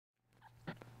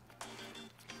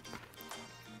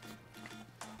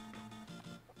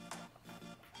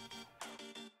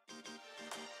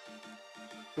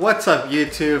What's up,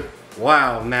 YouTube?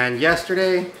 Wow, man,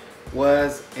 yesterday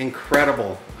was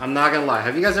incredible. I'm not gonna lie.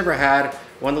 Have you guys ever had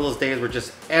one of those days where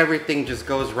just everything just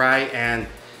goes right and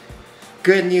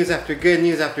good news after good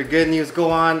news after good news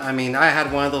go on? I mean, I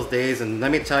had one of those days, and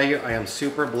let me tell you, I am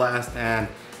super blessed and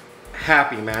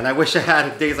happy, man. I wish I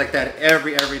had days like that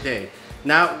every day.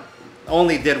 Not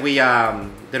only did we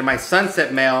did my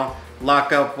sunset male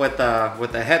lock up with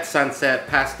a Het Sunset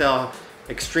Pastel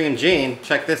Extreme Gene.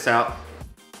 Check this out.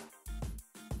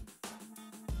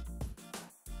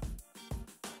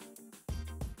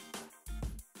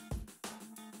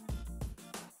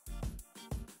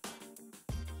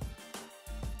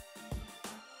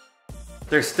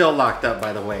 They're still locked up,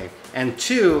 by the way. And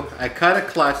two, I cut a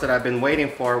clutch that I've been waiting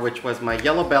for, which was my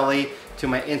Yellow Belly to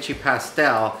my Inchy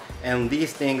Pastel, and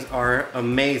these things are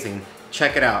amazing.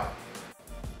 Check it out.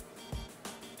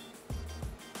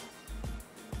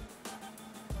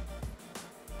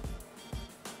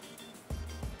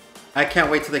 I can't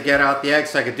wait till they get out the eggs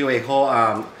so I could do a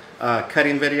whole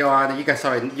cutting video on it. You guys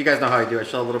know how I do it. I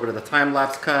show a little bit of the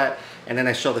time-lapse cut, and then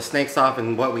I show the snakes off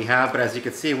and what we have. But as you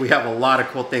can see, we have a lot of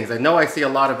cool things. I know I see a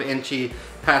lot of Inchy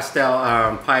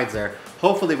Pastel pieds there.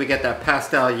 Hopefully we get that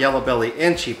pastel Yellow Belly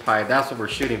Inchy pied. That's what we're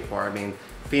shooting for. I mean,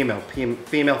 female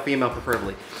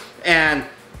preferably. And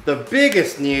the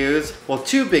biggest news, well,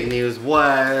 two big news,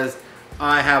 was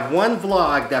I have one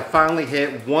vlog that finally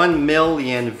hit 1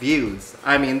 million views.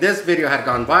 I mean, this video had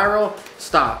gone viral,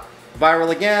 stop. Viral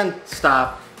again,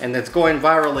 stop. And it's going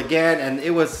viral again, and it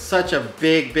was such a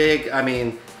big, I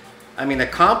mean,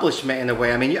 accomplishment in a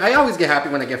way. I mean, I always get happy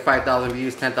when I get 5,000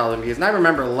 views, 10,000 views. And I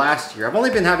remember last year, I've only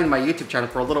been having my YouTube channel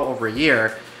for a little over a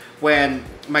year, when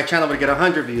my channel would get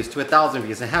 100 views to 1,000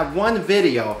 views. And have one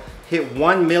video hit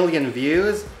 1 million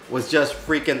views was just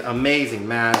freaking amazing,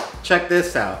 man. Check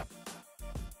this out.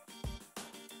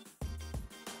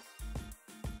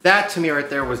 That to me right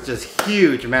there was just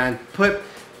huge, man.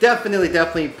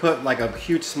 Definitely put like a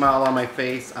huge smile on my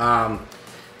face.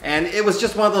 And it was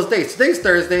just one of those days. Today's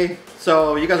Thursday,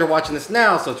 so you guys are watching this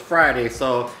now, so it's Friday.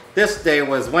 So this day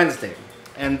was Wednesday.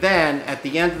 And then at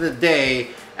the end of the day,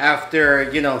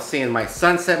 after, you know, seeing my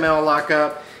sunset male lock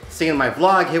up, seeing my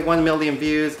vlog hit 1 million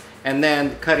views, and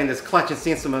then cutting this clutch and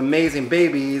seeing some amazing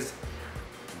babies,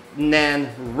 and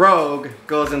then Rogue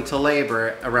goes into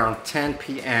labor around 10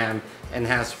 p.m. and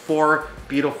has 4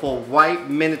 beautiful white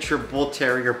miniature bull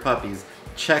terrier puppies.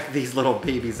 Check these little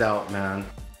babies out, man.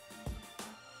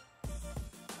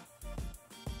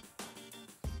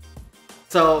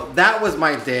 So that was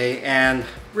my day, and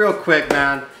real quick,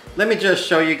 man, let me just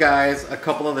show you guys a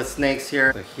couple of the snakes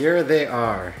here. So here they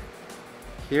are.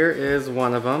 Here is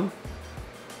one of them.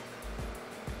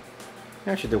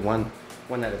 I should do one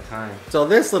at a time. So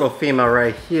this little female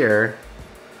right here,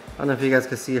 I don't know if you guys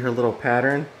can see her little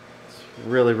pattern. It's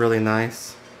really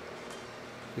nice.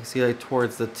 You can see like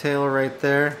towards the tail right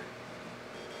there.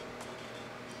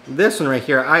 This one right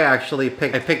here, I actually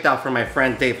picked out from my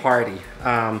friend Dave Hardy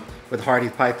with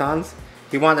Hardy's Pythons.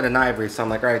 He wanted an ivory, so I'm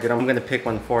like, all right, dude, I'm gonna pick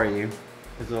one for you.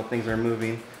 These little things are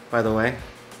moving, by the way.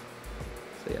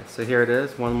 So yeah, so here it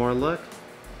is. One more look.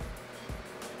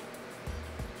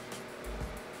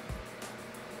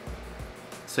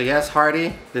 So yes,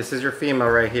 Hardy, this is your female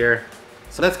right here.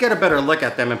 So let's get a better look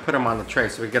at them and put them on the tray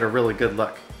so we get a really good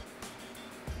look.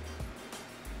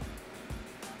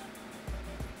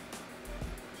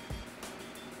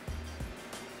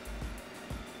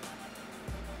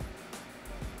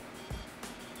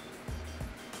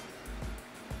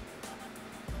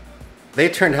 They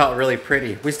turned out really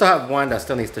pretty. We still have one that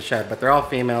still needs to shed, but they're all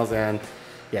females, and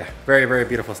yeah, very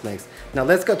beautiful snakes. Now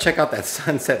let's go check out that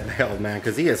sunset male, man,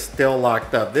 because he is still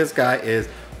locked up. This guy is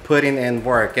putting in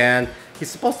work, and he's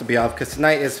supposed to be off because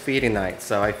tonight is feeding night.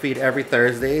 So I feed every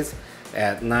Thursdays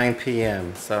at 9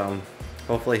 p.m. So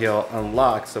hopefully he'll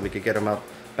unlock so we could get him up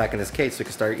back in his cage so he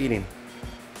can start eating.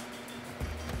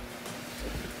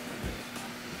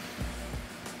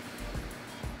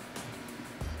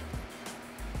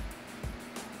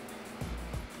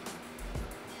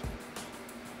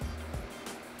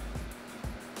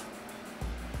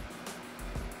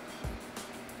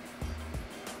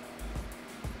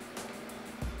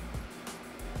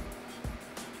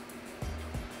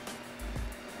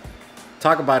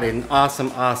 Talk about an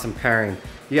awesome pairing.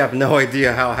 You have no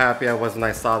idea how happy I was when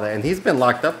I saw that. And he's been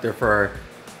locked up there for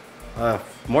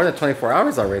more than 24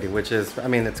 hours already, which is, I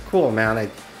mean, it's cool, man.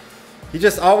 You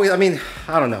just always, I mean,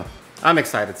 I don't know. I'm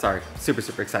excited, sorry. Super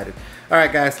excited. All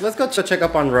right, guys, let's go check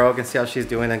up on Rogue and see how she's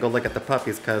doing and go look at the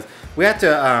puppies, because we had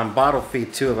to bottle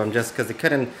feed 2 of them just because they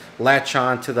couldn't latch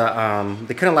on to the,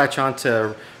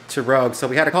 to to Rogue. So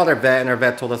we had to call our vet, and our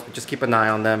vet told us to just keep an eye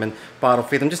on them and bottle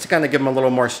feed them just to kind of give them a little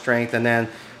more strength, and then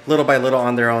little by little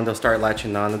on their own they'll start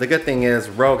latching on. And the good thing is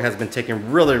Rogue has been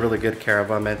taking really good care of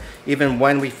them, and even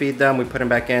when we feed them, we put them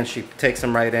back in, she takes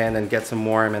them right in and gets them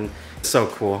warm, and it's so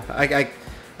cool.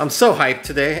 I'm so hyped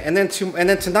today. And then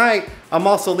tonight I'm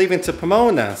also leaving to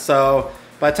Pomona, so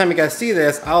by the time you guys see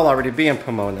this, I'll already be in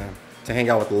Pomona to hang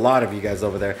out with a lot of you guys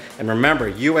over there. And remember,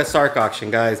 US ARC auction,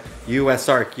 guys. US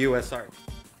ARC, US ARC.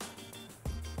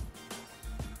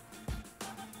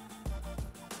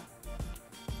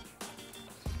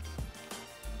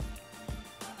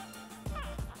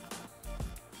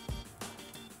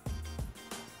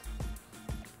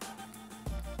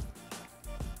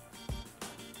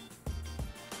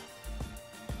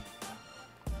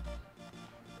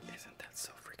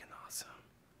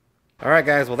 Alright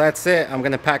guys, well that's it. I'm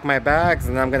going to pack my bags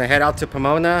and I'm going to head out to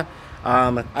Pomona.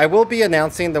 I will be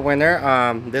announcing the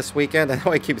winner this weekend. I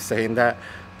know I keep saying that,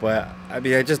 but I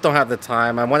mean, I just don't have the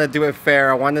time. I want to do it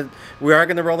fair. We are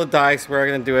going to roll the dice. We are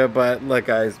going to do it, but look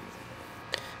guys,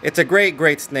 it's a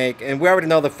great snake, and we already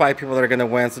know the 5 people that are going to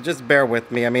win, so just bear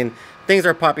with me. I mean, things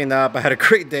are popping up. I had a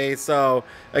great day, so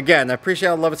again, I appreciate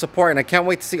all the love and support, and I can't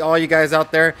wait to see all you guys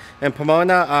out there in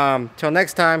Pomona. Till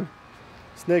next time,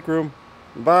 Snake Room.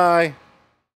 Bye.